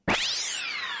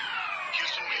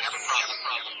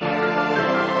I'ma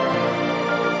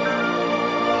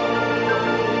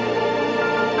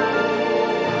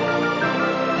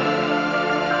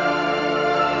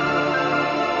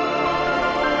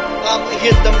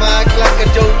hit the mic like a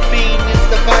dope fiend. It's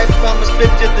the pipe, I'ma spit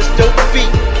to this dope beat.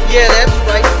 Yeah, that's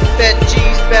right, Fat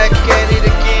G's back at it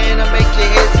again. I make your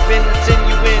head spin and send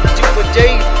you into a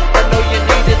daze. I know you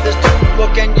needed this too,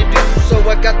 what can you do? So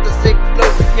I got the sick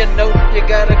flow, you know you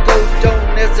gotta go, don't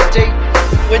hesitate.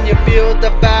 When you feel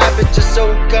the vibe, it's your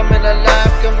soul coming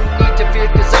alive. Come need to feel,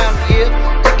 cause I'm here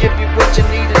to give you what you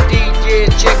need indeed.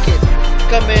 Yeah, check it.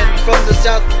 Coming from the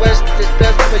southwest, it's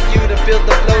best for you to feel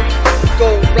the flow. Go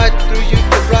right through you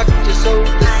to rock your soul.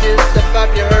 This is the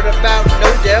vibe you heard about, no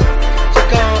doubt. So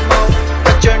come on,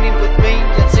 a journey with me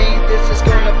and see this is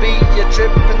gonna be a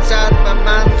trip inside my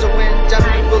mind. So in time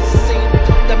you will see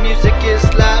the music is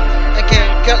live and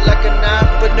can't cut like a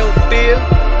knife, but no fear.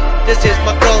 This is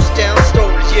my